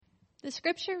The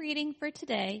scripture reading for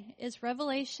today is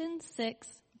Revelation 6,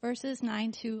 verses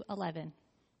 9 to 11.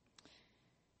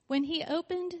 When he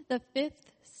opened the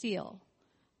fifth seal,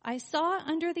 I saw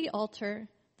under the altar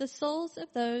the souls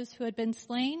of those who had been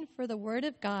slain for the word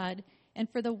of God and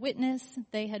for the witness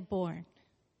they had borne.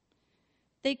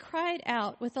 They cried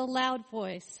out with a loud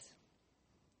voice,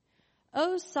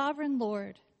 "O sovereign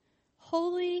Lord,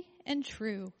 holy and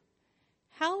true,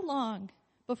 how long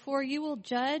before you will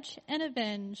judge and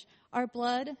avenge our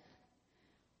blood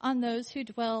on those who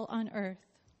dwell on earth?"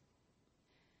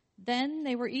 Then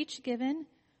they were each given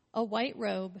a white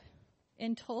robe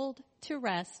and told to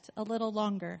rest a little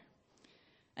longer,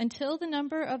 until the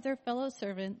number of their fellow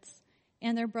servants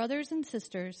and their brothers and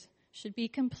sisters should be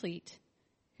complete,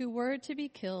 who were to be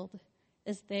killed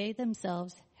as they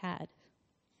themselves had.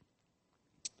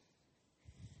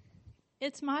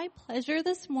 It's my pleasure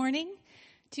this morning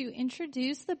to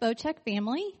introduce the Bocek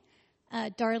family,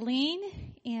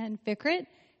 Darlene and Vikrit,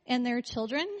 and their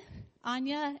children,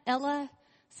 Anya, Ella,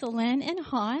 Selene, and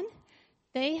Han.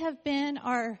 They have been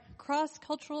our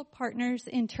cross-cultural partners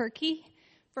in Turkey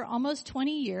for almost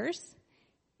 20 years.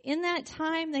 In that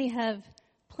time, they have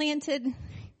planted,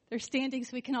 they're standing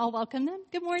so we can all welcome them.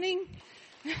 Good morning.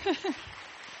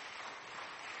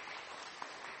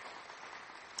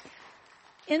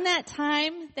 In that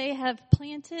time, they have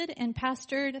planted and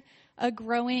pastored a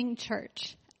growing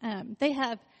church. They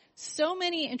have so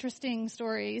many interesting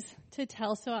stories to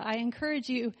tell, so I encourage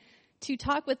you to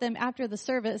talk with them after the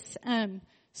service.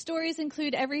 Stories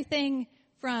include everything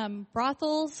from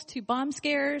brothels to bomb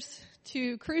scares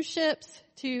to cruise ships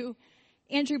to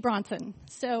Andrew Bronson.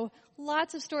 So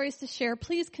lots of stories to share.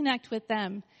 Please connect with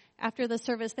them after the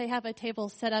service. They have a table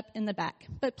set up in the back.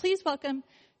 But please welcome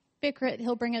Vikrit.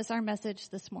 He'll bring us our message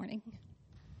this morning.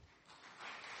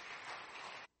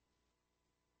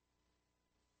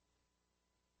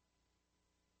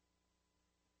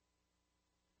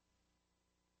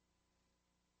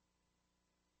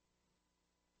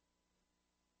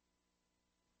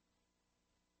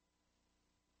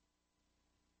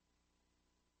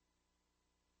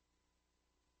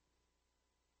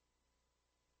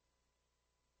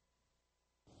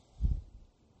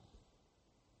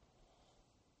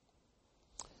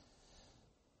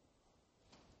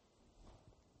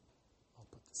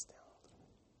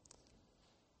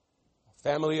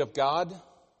 Family of God,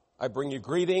 I bring you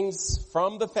greetings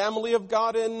from the family of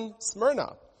God in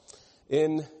Smyrna,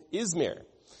 in Izmir.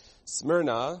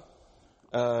 Smyrna,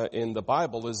 in the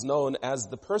Bible, is known as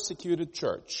the persecuted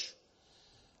church.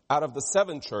 Out of the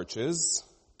 7 churches,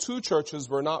 2 churches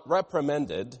were not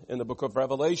reprimanded in the book of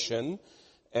Revelation,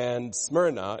 and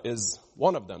Smyrna is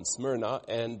one of them, Smyrna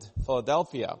and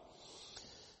Philadelphia.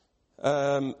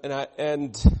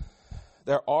 And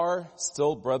there are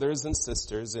still brothers and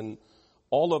sisters in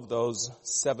all of those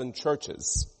 7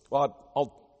 churches. Well,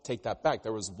 I'll take that back.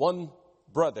 There was one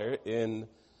brother in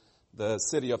the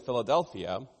city of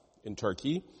Philadelphia in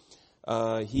Turkey.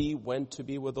 He went to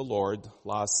be with the Lord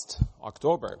last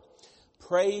October.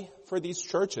 Pray for these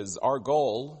churches. Our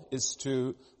goal is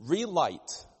to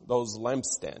relight those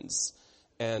lampstands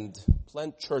and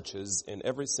plant churches in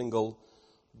every single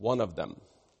one of them.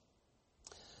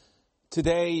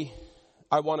 Today,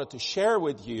 I wanted to share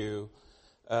with you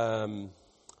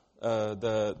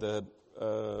the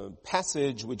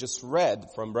passage we just read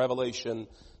from Revelation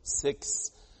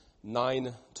 6,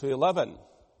 9 to 11.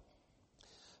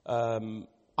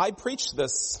 I preached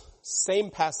this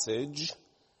same passage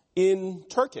in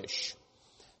Turkish,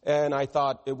 and I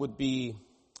thought it would be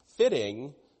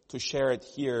fitting to share it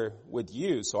here with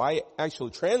you. So I actually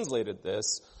translated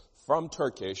this from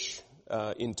Turkish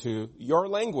into your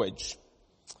language.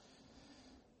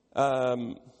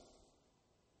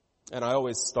 And I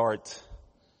always start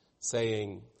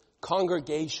saying,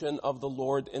 congregation of the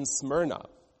Lord in Smyrna.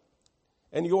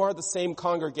 And you are the same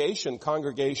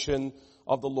congregation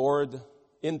of the Lord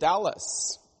in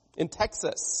Dallas, in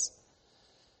Texas.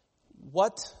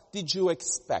 What did you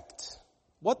expect?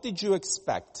 What did you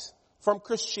expect from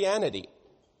Christianity?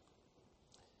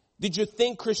 Did you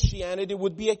think Christianity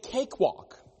would be a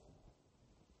cakewalk?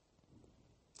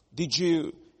 Did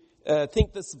you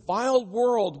think this vile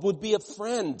world would be a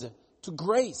friend to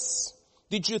grace?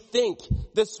 Did you think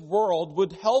this world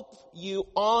would help you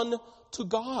on to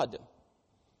God?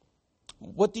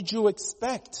 What did you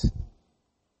expect?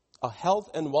 A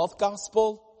health and wealth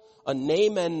gospel? A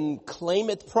name and claim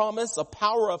it promise? A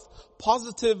power of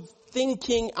positive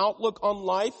thinking outlook on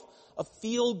life? A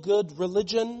feel-good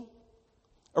religion?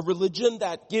 A religion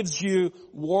that gives you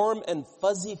warm and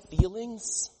fuzzy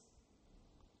feelings?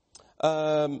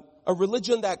 a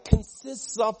religion that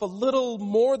consists of a little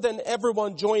more than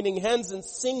everyone joining hands and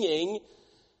singing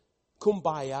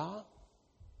Kumbaya.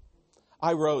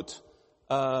 I wrote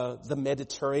the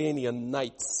Mediterranean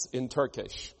Nights in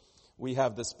Turkish. We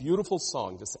have this beautiful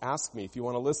song. Just ask me if you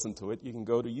want to listen to it. You can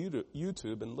go to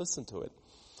YouTube and listen to it.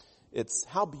 It's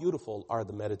How Beautiful Are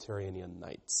the Mediterranean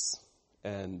Nights.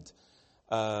 And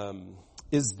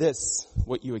is this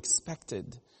what you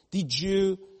expected?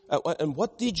 And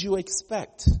what did you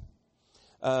expect?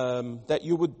 That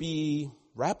you would be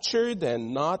raptured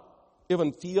and not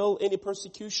even feel any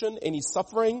persecution, any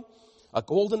suffering, a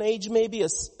golden age maybe,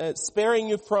 sparing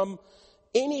you from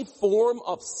any form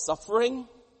of suffering.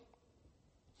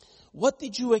 What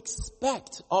did you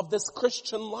expect of this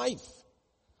Christian life?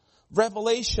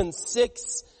 Revelation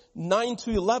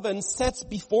 6:9-11 sets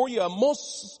before you a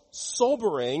most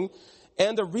sobering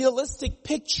and a realistic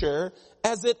picture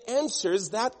as it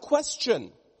answers that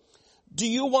question. Do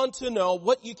you want to know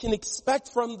what you can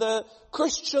expect from the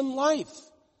Christian life?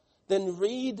 Then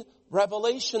read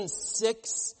Revelation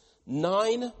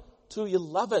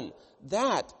 6:9-11.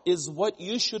 That is what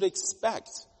you should expect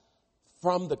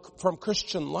from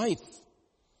Christian life.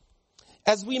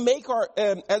 As we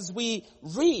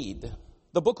read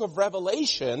the book of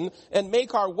Revelation and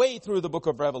make our way through the book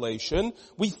of Revelation,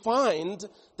 we find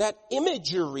that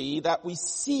imagery that we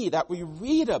see, that we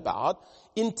read about,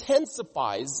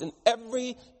 intensifies in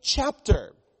every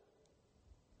chapter.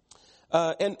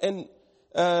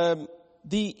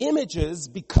 The images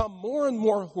become more and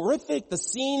more horrific, the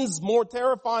scenes more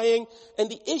terrifying,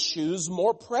 and the issues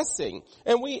more pressing.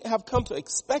 And we have come to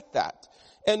expect that.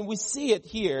 And we see it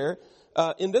here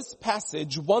in this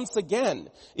passage once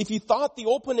again. If you thought the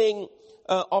opening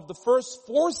of the first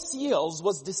 4 seals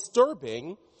was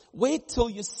disturbing, wait till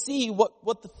you see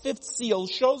what the 5th seal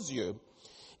shows you.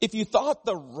 If you thought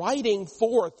the writing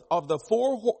forth of the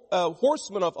 4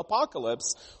 horsemen of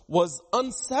apocalypse was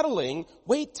unsettling,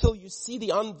 wait till you see the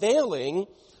unveiling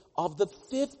of the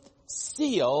 5th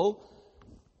seal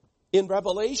in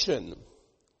Revelation.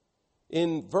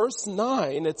 In verse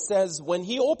 9, it says, when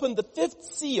he opened the 5th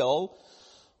seal,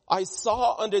 I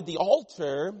saw under the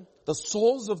altar the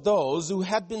souls of those who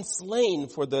had been slain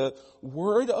for the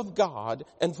word of God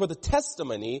and for the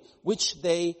testimony which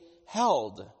they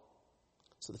held.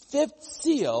 So the 5th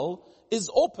seal is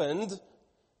opened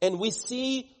and we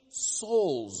see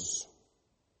souls.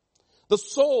 The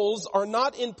souls are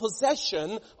not in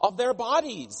possession of their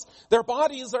bodies. Their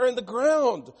bodies are in the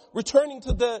ground, returning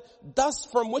to the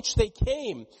dust from which they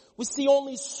came. We see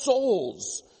only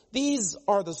souls. These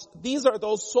are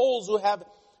those souls who have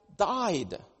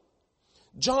died.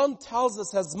 John tells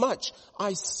us as much.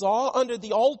 I saw under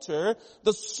the altar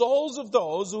the souls of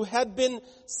those who had been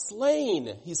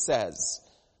slain, he says.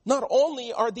 Not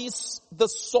only are these the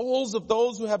souls of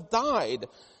those who have died,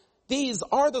 these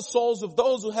are the souls of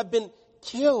those who have been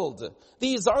killed.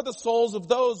 These are the souls of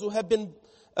those who have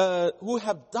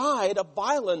died a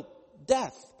violent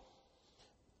death.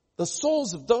 The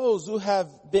souls of those who have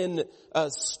been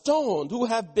stoned, who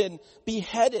have been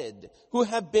beheaded, who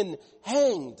have been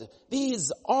hanged.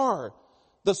 These are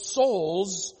the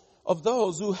souls of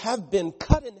those who have been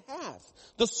cut in half.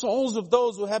 The souls of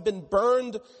those who have been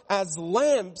burned as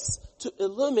lamps to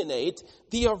illuminate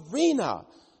the arena.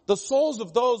 The souls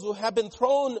of those who have been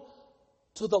thrown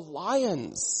to the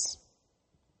lions.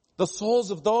 The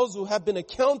souls of those who have been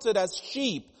accounted as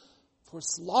sheep for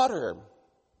slaughter.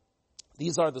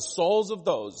 These are the souls of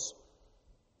those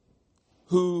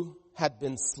who had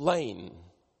been slain.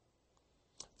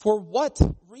 For what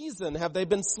reason have they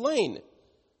been slain?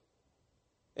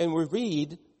 And we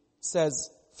read, says,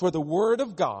 for the word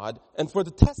of God and for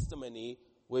the testimony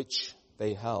which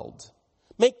they held.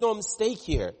 Make no mistake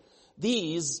here.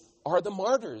 These are the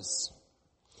martyrs.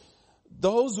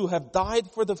 Those who have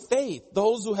died for the faith.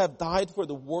 Those who have died for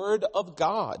the word of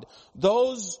God.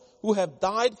 Those who have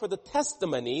died for the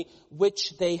testimony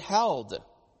which they held.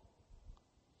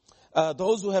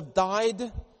 Those who have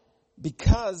died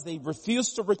because they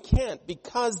refused to recant,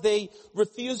 because they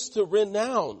refused to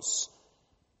renounce.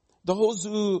 Those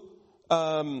who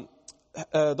held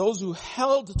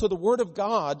to the word of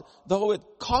God, though it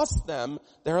cost them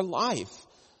their life.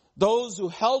 Those who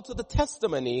held to the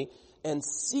testimony and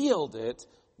sealed it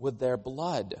with their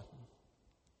blood.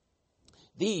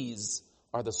 These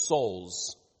are the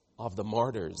souls of the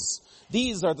martyrs.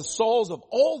 These are the souls of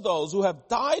all those who have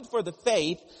died for the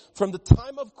faith from the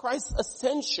time of Christ's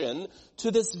ascension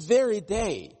to this very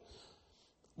day.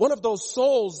 One of those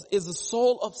souls is the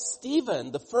soul of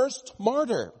Stephen, the first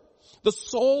martyr. The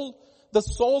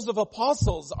souls of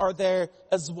apostles are there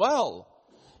as well.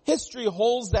 History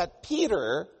holds that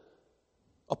Peter,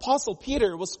 Apostle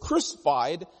Peter was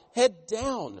crucified head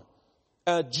down.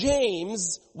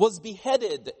 James was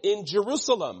beheaded in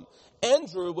Jerusalem.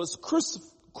 Andrew was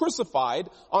crucified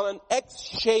on an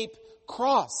X-shaped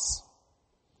cross.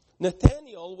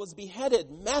 Nathanael was beheaded.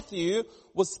 Matthew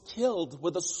was killed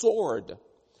with a sword.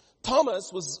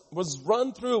 Thomas was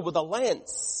run through with a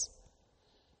lance.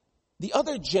 The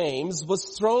other James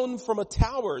was thrown from a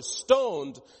tower,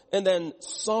 stoned, and then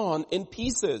sawn in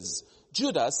pieces.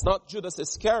 Judas, not Judas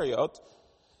Iscariot,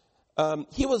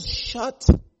 he was shot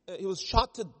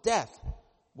to death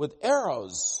with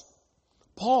arrows.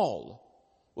 Paul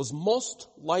was most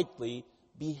likely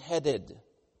beheaded.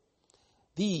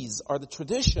 These are the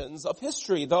traditions of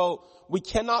history. Though we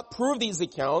cannot prove these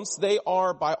accounts, they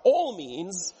are by all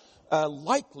means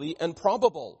likely and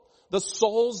probable. The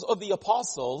souls of the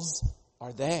apostles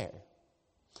are there.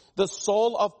 The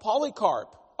soul of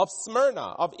Polycarp, of Smyrna,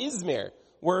 of Izmir,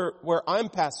 where I'm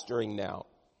pastoring now.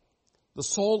 The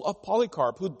soul of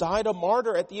Polycarp, who died a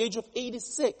martyr at the age of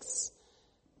 86,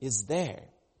 is there.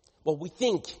 Well, we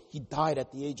think he died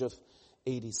at the age of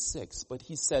 86, but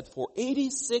he said, for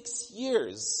 86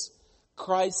 years,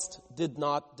 Christ did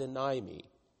not deny me,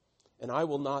 and I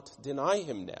will not deny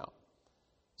him now.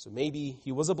 So maybe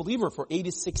he was a believer for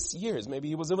 86 years. Maybe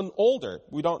he was even older.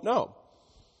 We don't know.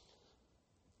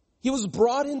 He was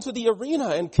brought into the arena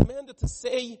and commanded to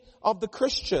say of the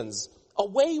Christians,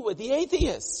 away with the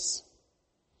atheists.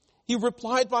 He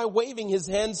replied by waving his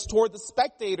hands toward the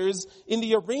spectators in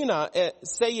the arena,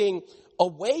 saying,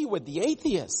 away with the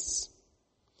atheists.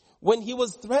 When he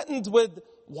was threatened with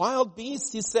wild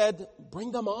beasts, he said,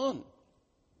 bring them on.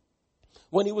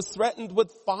 When he was threatened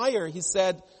with fire, he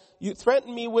said, you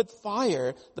threaten me with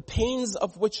fire, the pains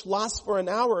of which last for an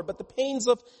hour, but the pains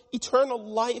of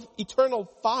eternal life,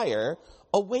 eternal fire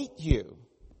await you.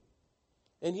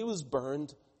 And he was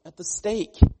burned at the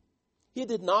stake. He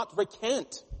did not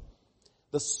recant.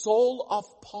 The soul of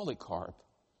Polycarp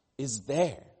is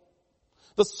there.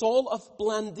 The soul of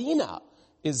Blandina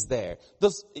is there.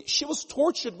 She was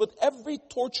tortured with every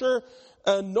torture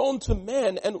known to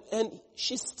man, and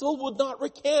she still would not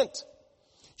recant.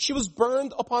 She was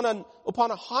burned upon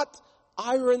a hot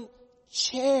iron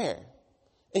chair,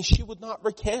 and she would not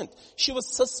recant. She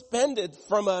was suspended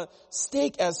from a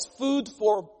stake as food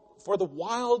for the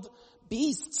wild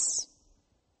beasts,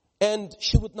 and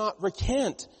she would not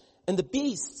recant. And the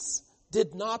beasts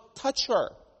did not touch her.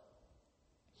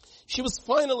 She was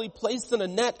finally placed in a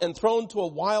net and thrown to a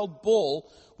wild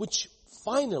bull, which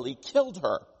finally killed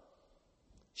her.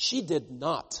 She did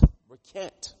not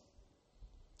recant.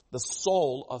 The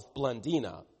soul of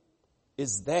Blandina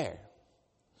is there.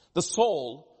 The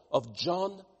soul of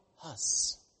John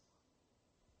Huss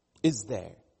is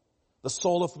there. The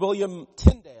soul of William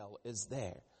Tyndale is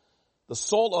there. The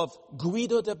soul of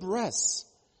Guido de Bresse,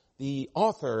 the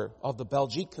author of the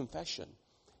Belgique Confession,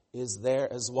 is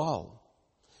there as well.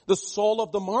 The soul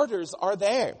of the martyrs are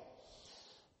there.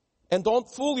 And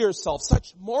don't fool yourself.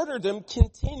 Such martyrdom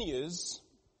continues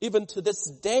even to this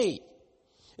day.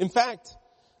 In fact,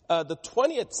 the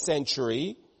 20th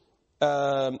century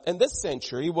and this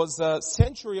century was a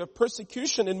century of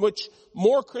persecution in which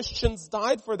more Christians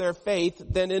died for their faith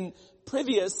than in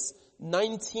previous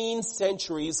 19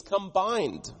 centuries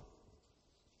combined.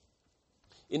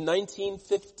 In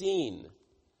 1915,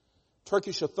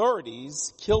 Turkish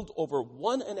authorities killed over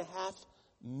 1.5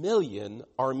 million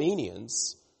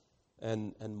Armenians,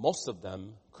 and most of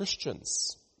them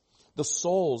Christians. The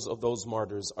souls of those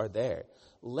martyrs are there.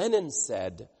 Lenin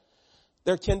said,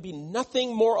 there can be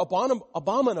nothing more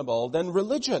abominable than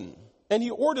religion. And he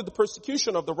ordered the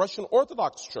persecution of the Russian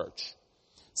Orthodox Church.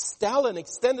 Stalin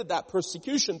extended that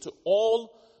persecution to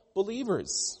all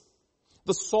believers.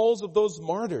 The souls of those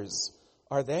martyrs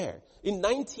are there. In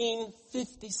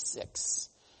 1956,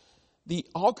 the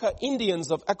Auca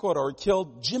Indians of Ecuador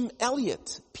killed Jim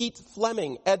Elliot, Pete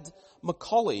Fleming, Ed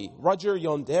McCauley, Roger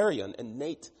Yondarian, and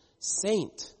Nate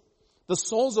Saint. The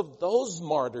souls of those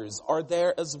martyrs are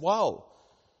there as well.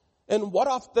 And what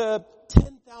of the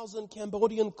 10,000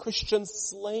 Cambodian Christians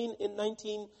slain in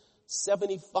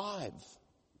 1975?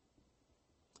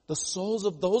 The souls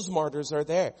of those martyrs are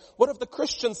there. What of the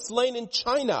Christians slain in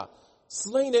China,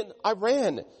 slain in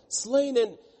Iran, slain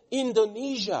in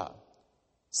Indonesia,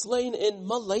 slain in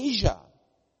Malaysia?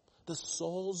 The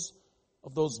souls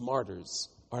of those martyrs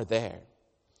are there.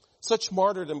 Such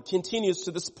martyrdom continues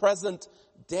to this present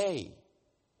day.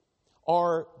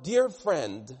 Our dear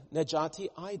friend Necati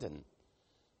Aydin,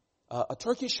 a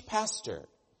Turkish pastor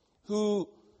who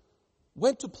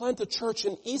went to plant a church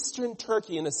in eastern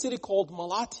Turkey in a city called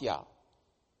Malatya,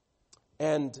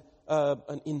 and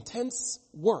an intense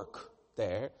work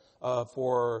there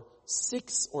for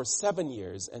 6 or 7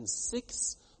 years, and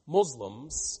 6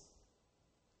 Muslims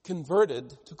converted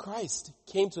to Christ,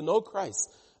 came to know Christ.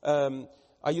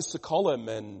 I used to call him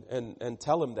and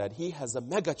tell him that he has a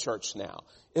mega church now.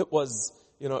 It was,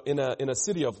 in a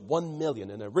city of 1 million,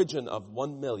 in a region of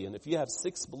 1 million. If you have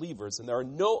 6 believers and there are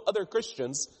no other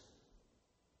Christians,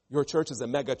 your church is a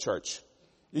mega church.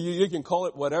 You can call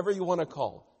it whatever you want to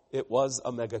call. It was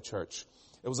a mega church.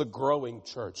 It was a growing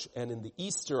church. And in the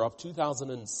Easter of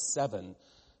 2007,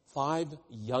 5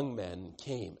 young men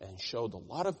came and showed a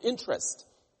lot of interest.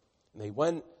 And they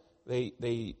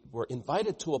were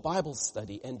invited to a Bible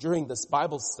study. And during this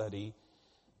Bible study,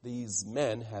 these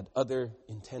men had other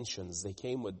intentions. They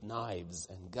came with knives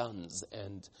and guns,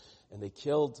 and they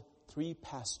killed 3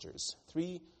 pastors,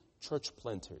 3 church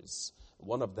planters.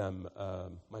 One of them,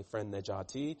 my friend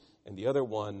Nejati, and the other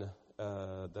one,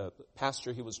 the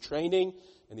pastor he was training,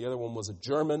 and the other one was a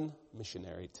German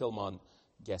missionary, Tilman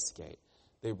Geske.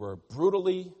 They were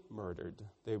brutally murdered.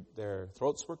 Their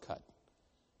throats were cut,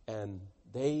 and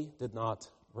they did not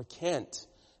recant.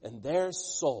 And their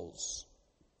soul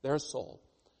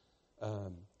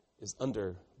is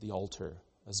under the altar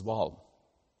as well.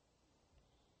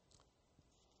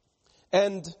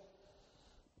 And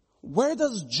where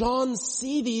does John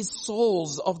see these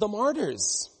souls of the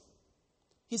martyrs?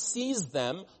 He sees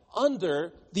them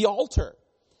under the altar.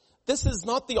 This is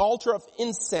not the altar of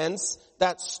incense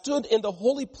that stood in the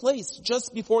holy place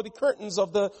just before the curtains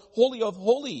of the Holy of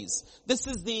Holies. This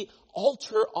is the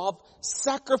altar of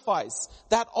sacrifice.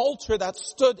 That altar that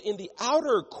stood in the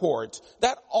outer court.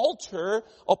 That altar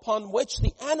upon which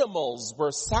the animals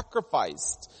were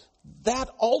sacrificed. That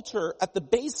altar at the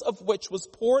base of which was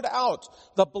poured out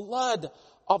the blood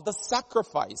of the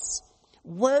sacrifice.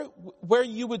 Where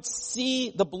you would see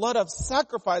the blood of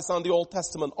sacrifice on the Old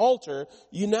Testament altar,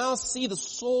 you now see the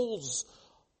souls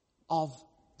of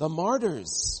the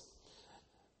martyrs.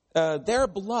 Their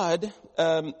blood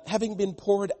having been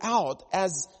poured out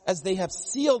as they have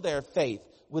sealed their faith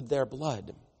with their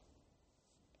blood.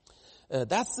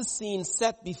 That's the scene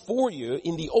set before you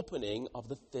in the opening of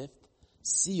the 5th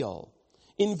seal.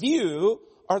 In view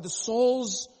are the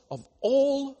souls of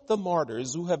all the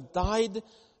martyrs who have died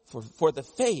for the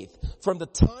faith from the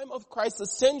time of Christ's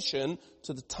ascension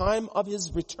to the time of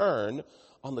his return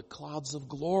on the clouds of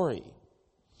glory.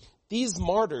 These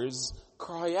martyrs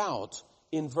cry out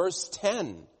in verse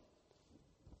 10.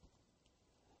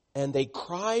 And they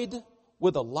cried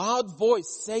with a loud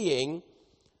voice saying,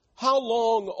 "How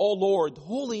long, O Lord,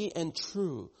 holy and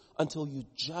true, until you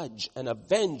judge and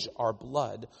avenge our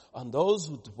blood on those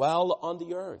who dwell on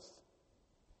the earth?"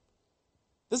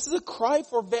 This is a cry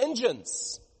for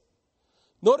vengeance.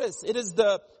 Notice, it is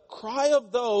the cry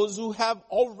of those who have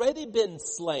already been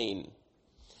slain.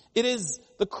 It is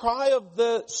the cry of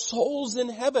the souls in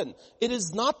heaven. It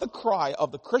is not the cry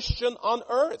of the Christian on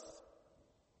earth.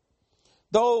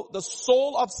 Though the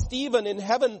soul of Stephen in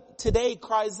heaven today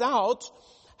cries out,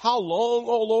 "How long,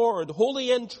 O Lord,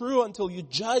 holy and true, until you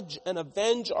judge and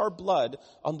avenge our blood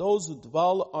on those who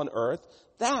dwell on earth?"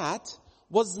 That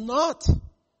was not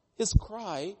his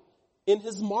cry in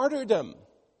his martyrdom.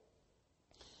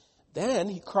 Then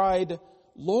he cried,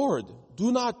 "Lord,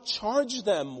 do not charge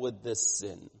them with this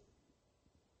sin."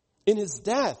 In his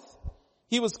death,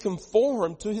 he was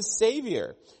conformed to his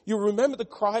Savior. You remember the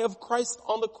cry of Christ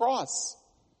on the cross.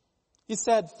 He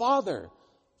said, "Father,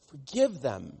 forgive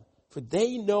them, for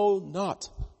they know not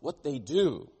what they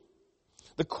do."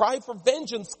 The cry for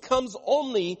vengeance comes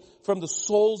only from the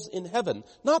souls in heaven,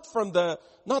 not from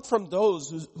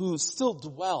those who still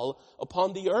dwell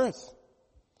upon the earth.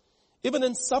 Even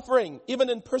in suffering, even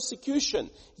in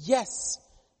persecution, yes,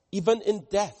 even in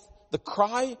death, the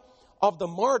cry of the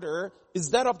martyr is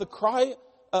that of the cry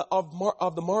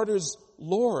of the martyr's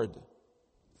Lord.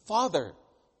 "Father,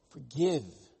 forgive."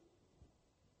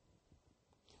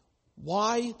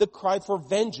 Why the cry for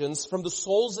vengeance from the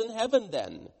souls in heaven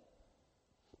then?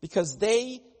 Because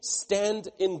they stand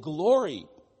in glory,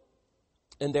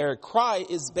 and their cry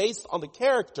is based on the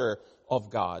character of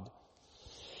God.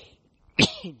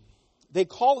 They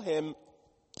call him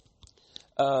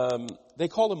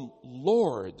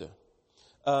Lord.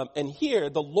 And here,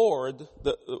 the Lord,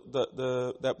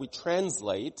 that we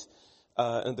translate,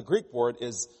 and the Greek word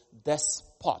is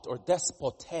despot or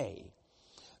despote.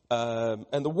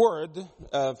 And the word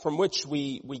from which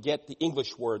we get the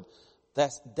English word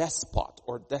despot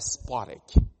or despotic.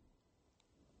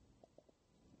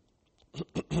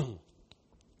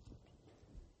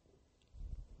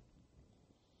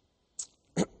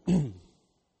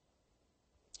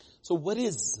 So what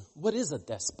is a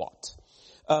despot?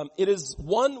 It is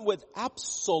one with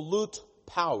absolute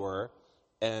power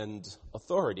and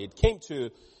authority. It came to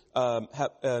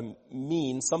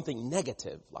mean something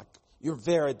negative, like you're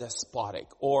very despotic,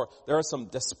 or there are some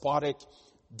despotic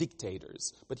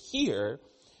dictators. But here,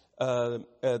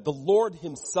 the Lord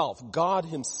himself, God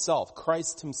himself,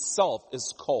 Christ himself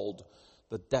is called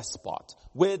the despot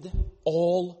with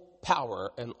all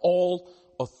power and all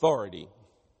authority.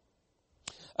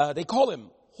 They call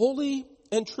him holy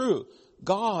and true.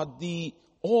 God, the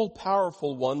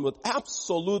all-powerful one with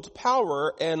absolute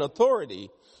power and authority,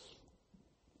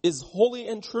 is holy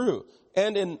and true.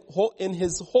 And in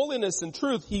his holiness and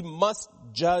truth, he must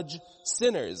judge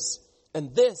sinners.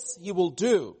 And this he will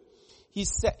do. He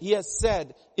has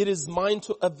said, it is mine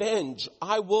to avenge.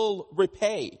 I will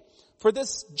repay. For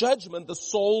this judgment, the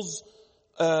souls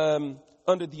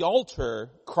under the altar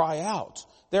cry out.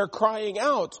 They're crying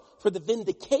out for the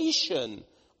vindication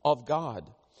of God.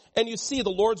 And you see the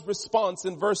Lord's response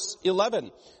in verse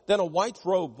 11. Then a white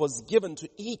robe was given to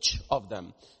each of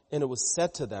them, and it was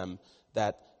said to them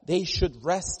that they should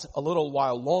rest a little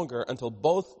while longer until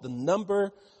both the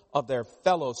number of their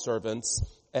fellow servants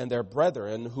and their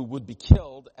brethren who would be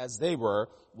killed as they were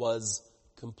was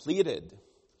completed.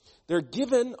 They're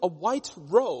given a white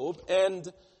robe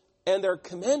and they're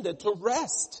commanded to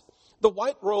rest. The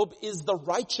white robe is the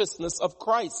righteousness of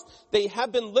Christ. They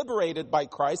have been liberated by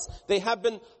Christ. They have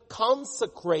been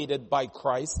consecrated by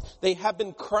Christ. They have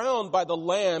been crowned by the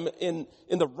Lamb in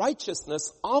the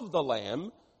righteousness of the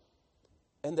Lamb.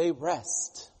 And they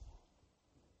rest.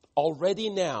 Already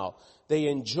now, they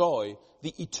enjoy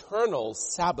the eternal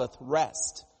Sabbath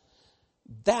rest.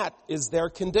 That is their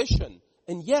condition.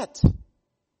 And yet,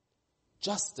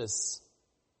 justice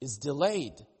is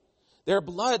delayed. Their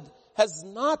blood has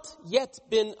not yet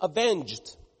been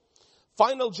avenged.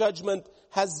 Final judgment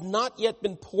has not yet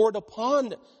been poured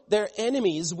upon their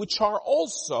enemies, which are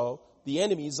also the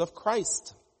enemies of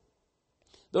Christ.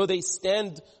 Though they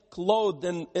stand clothed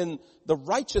in the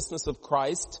righteousness of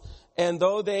Christ, and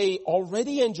though they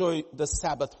already enjoy the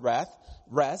Sabbath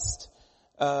rest,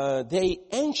 they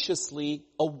anxiously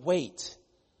await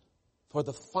for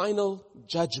the final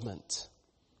judgment.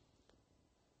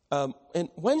 And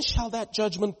when shall that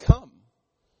judgment come?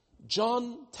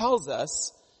 John tells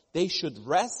us they should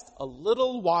rest a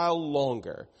little while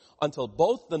longer until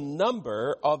both the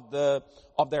number of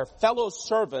their fellow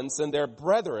servants and their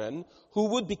brethren who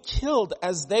would be killed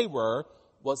as they were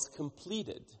was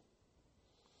completed.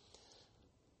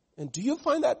 And do you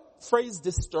find that phrase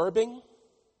disturbing?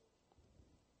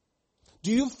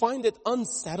 Do you find it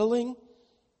unsettling?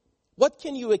 What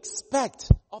can you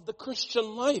expect of the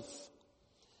Christian life?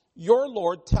 Your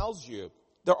Lord tells you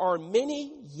there are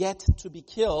many yet to be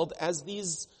killed as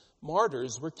these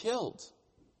martyrs were killed.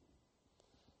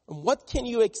 And what can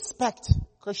you expect,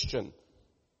 Christian?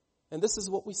 And this is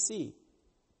what we see.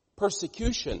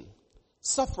 Persecution,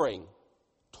 suffering,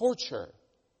 torture,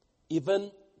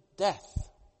 even death.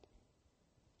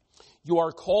 You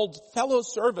are called fellow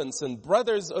servants and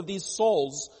brothers of these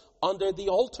souls under the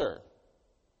altar.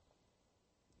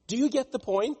 Do you get the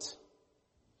point?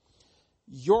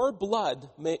 Your blood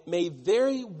may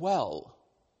very well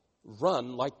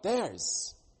run like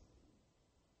theirs.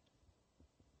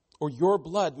 Or your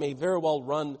blood may very well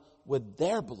run with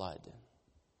their blood.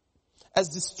 As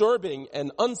disturbing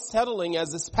and unsettling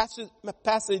as this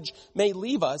passage may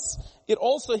leave us, it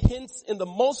also hints in the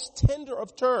most tender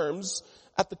of terms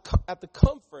at the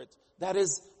comfort that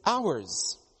is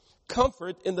ours.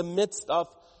 Comfort in the midst of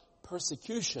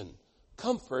persecution.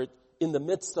 Comfort in the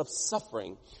midst of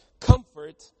suffering.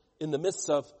 Comfort in the midst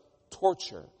of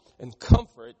torture. And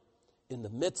comfort in the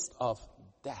midst of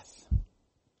death.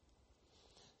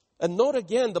 And note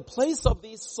again the place of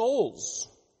these souls.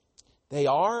 They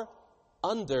are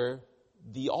under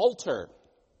the altar.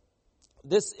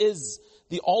 This is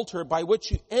the altar by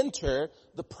which you enter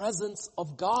the presence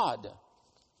of God.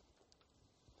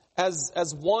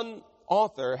 As one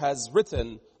author has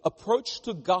written, approach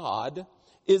to God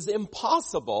is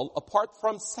impossible apart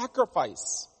from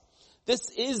sacrifice. This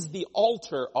is the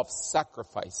altar of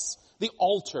sacrifice, the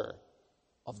altar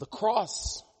of the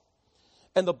cross.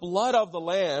 And the blood of the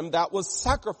Lamb that was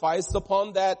sacrificed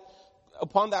upon that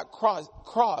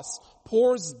cross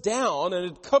pours down and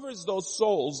it covers those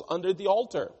souls under the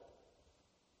altar.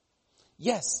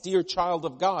 Yes, dear child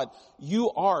of God, you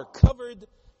are covered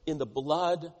in the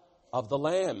blood of the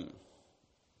Lamb.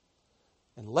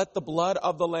 And let the blood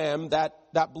of the Lamb,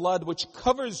 that blood which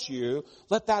covers you,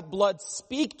 let that blood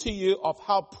speak to you of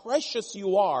how precious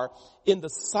you are in the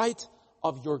sight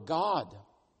of your God.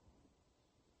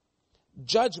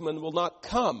 Judgment will not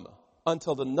come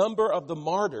until the number of the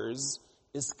martyrs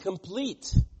is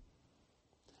complete.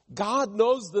 God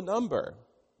knows the number.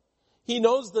 He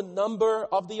knows the number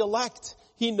of the elect.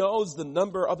 He knows the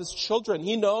number of his children.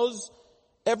 He knows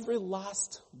every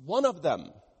last one of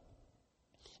them.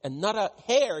 And not a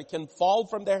hair can fall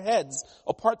from their heads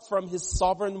apart from his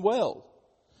sovereign will.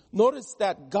 Notice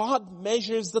that God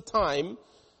measures the time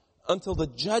until the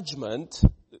judgment.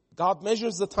 God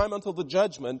measures the time until the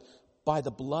judgment by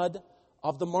the blood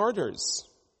of the martyrs.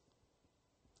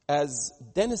 As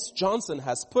Dennis Johnson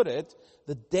has put it,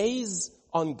 the days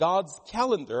on God's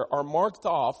calendar are marked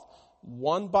off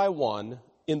one by one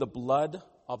in the blood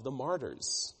of the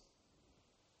martyrs.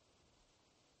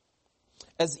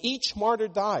 As each martyr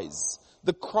dies,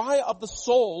 the cry of the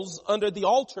souls under the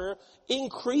altar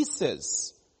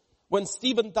increases. When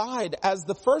Stephen died as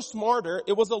the first martyr,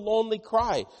 it was a lonely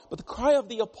cry. But the cry of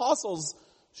the apostles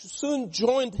soon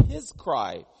joined his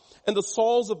cry. And the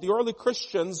souls of the early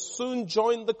Christians soon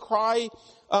joined the cry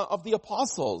of the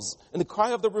apostles. And the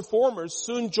cry of the reformers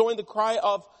soon joined the cry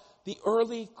of the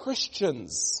early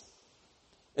Christians.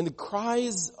 And the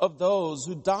cries of those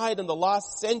who died in the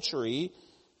last century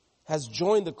has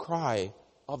joined the cry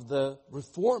of the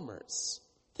reformers.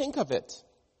 Think of it.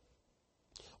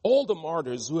 All the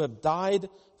martyrs who have died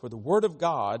for the word of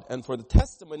God and for the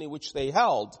testimony which they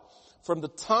held from the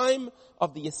time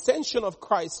of the ascension of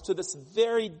Christ to this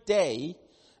very day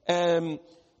and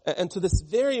to this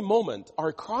very moment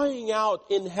are crying out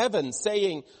in heaven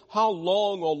saying, "How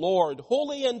long, O Lord,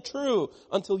 holy and true,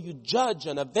 until you judge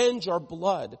and avenge our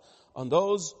blood on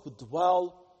those who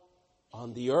dwell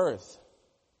on the earth."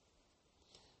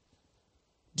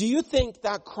 Do you think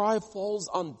that cry falls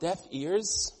on deaf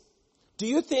ears? Do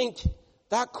you think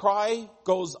that cry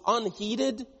goes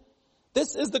unheeded?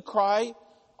 This is the cry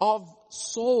of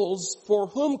souls for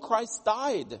whom Christ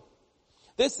died.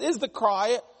 This is the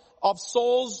cry of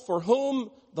souls for whom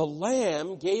the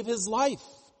Lamb gave his life.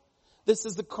 This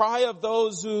is the cry of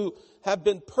those who have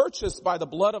been purchased by the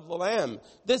blood of the Lamb.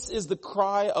 This is the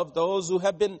cry of those who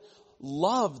have been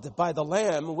loved by the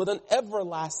Lamb with an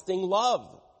everlasting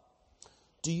love.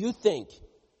 Do you think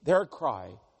their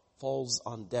cry falls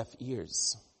on deaf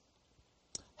ears?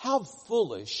 How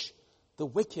foolish the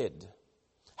wicked.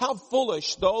 How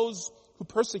foolish those who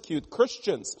persecute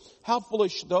Christians. How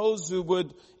foolish those who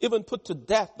would even put to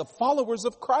death the followers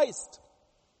of Christ.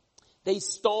 They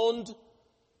stoned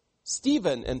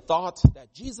Stephen and thought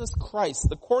that Jesus Christ,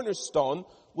 the cornerstone,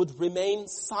 would remain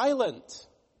silent.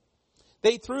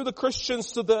 They threw the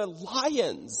Christians to the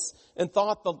lions and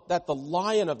thought that the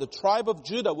Lion of the tribe of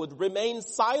Judah would remain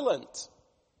silent.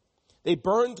 They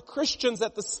burned Christians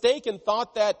at the stake and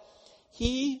thought that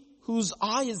he whose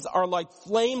eyes are like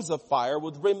flames of fire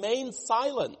would remain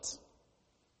silent.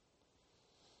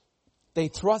 They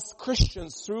thrust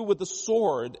Christians through with the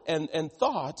sword and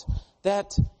thought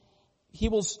that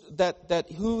who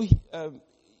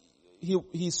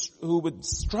would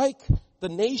strike the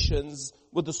nations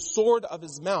with the sword of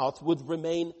his mouth would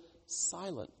remain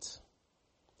silent.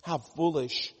 How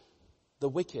foolish the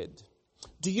wicked.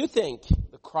 Do you think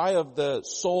the cry of the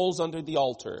souls under the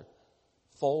altar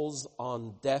falls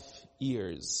on deaf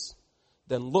ears?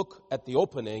 Then look at the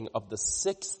opening of the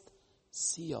 6th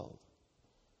seal.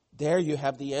 There you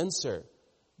have the answer.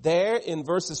 There in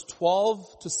verses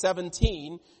 12 to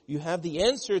 17, you have the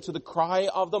answer to the cry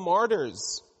of the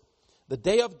martyrs. The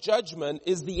day of judgment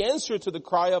is the answer to the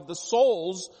cry of the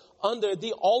souls under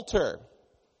the altar.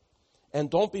 And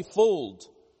don't be fooled.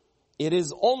 It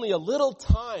is only a little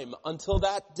time until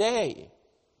that day.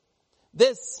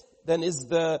 This then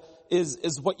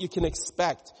is what you can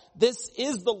expect. This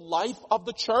is the life of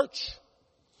the church.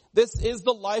 This is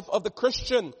the life of the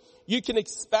Christian. You can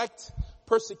expect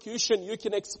persecution. You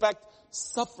can expect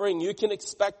suffering. You can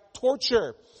expect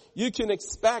torture. You can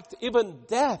expect even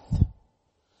death.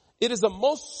 It is a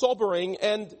most sobering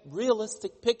and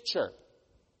realistic picture.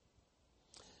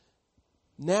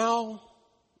 Now,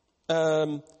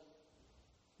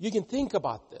 you can think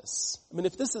about this. I mean,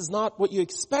 if this is not what you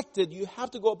expected, you have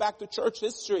to go back to church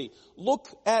history. Look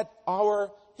at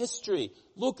our history.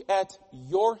 Look at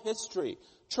your history.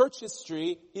 Church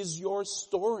history is your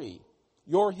story,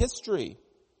 your history.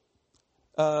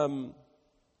 The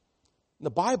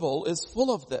Bible is full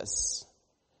of this,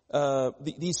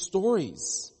 these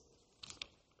stories.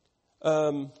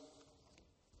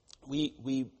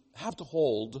 We have to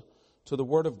hold to the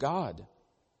Word of God.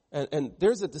 And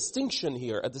there's a distinction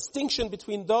here, a distinction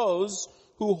between those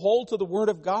who hold to the Word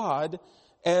of God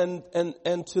and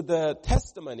to the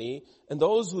testimony and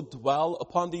those who dwell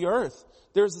upon the earth.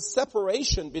 There's a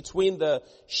separation between the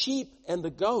sheep and the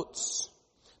goats.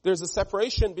 There's a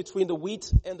separation between the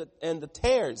wheat and the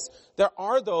tares. There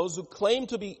are those who claim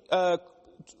to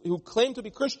who claim to be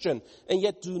Christian and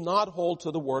yet do not hold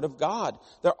to the Word of God.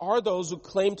 There are those who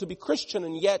claim to be Christian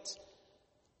and yet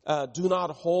do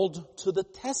not hold to the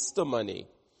testimony.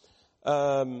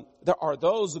 There are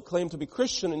those who claim to be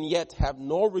Christian and yet have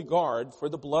no regard for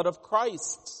the blood of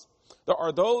Christ. There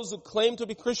are those who claim to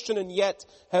be Christian and yet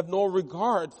have no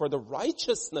regard for the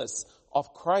righteousness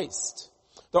of Christ.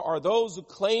 There are those who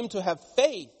claim to have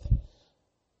faith,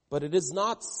 but it is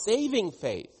not saving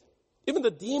faith. Even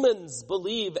the demons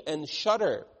believe and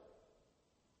shudder.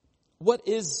 What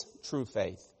is true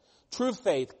faith? True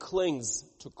faith clings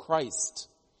to Christ.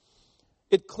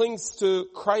 It clings to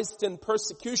Christ in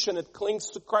persecution. It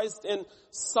clings to Christ in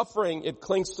suffering. It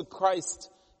clings to Christ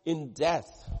in death.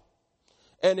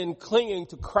 And in clinging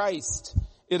to Christ,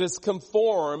 it is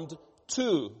conformed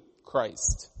to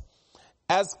Christ.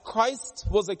 As Christ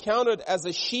was accounted as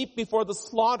a sheep before the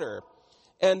slaughter,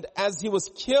 and as he was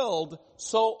killed,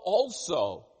 so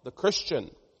also the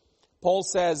Christian. Paul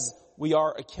says, we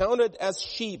are accounted as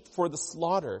sheep for the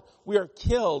slaughter. We are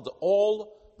killed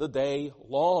all the day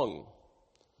long.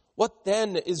 What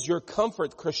then is your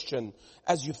comfort, Christian,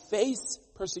 as you face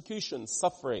persecution,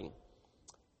 suffering,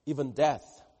 even death?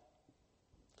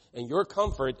 And your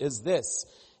comfort is this: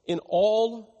 in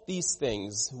all these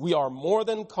things we are more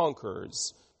than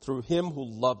conquerors through him who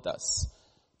loved us.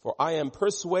 For I am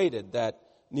persuaded that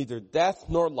neither death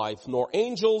nor life, nor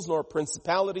angels, nor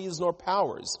principalities, nor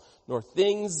powers, nor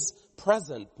things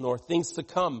present, nor things to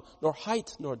come, nor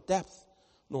height, nor depth,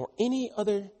 nor any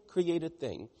other created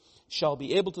thing shall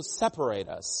be able to separate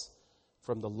us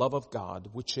from the love of God,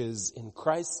 which is in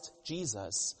Christ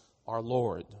Jesus our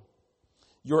Lord.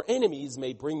 Your enemies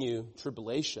may bring you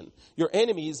tribulation. Your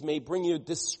enemies may bring you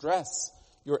distress.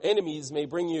 Your enemies may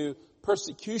bring you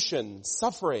persecution,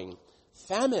 suffering,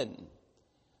 famine.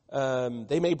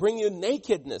 They may bring you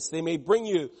nakedness. They may bring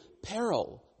you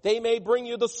peril. They may bring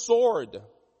you the sword.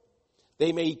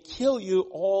 They may kill you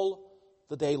all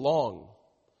the day long.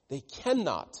 They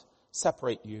cannot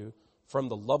separate you from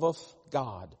the love of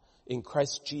God in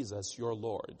Christ Jesus your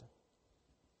Lord.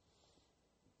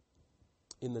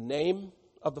 In the name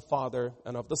of the Father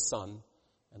and of the Son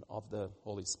and of the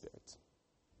Holy Spirit.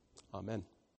 Amen.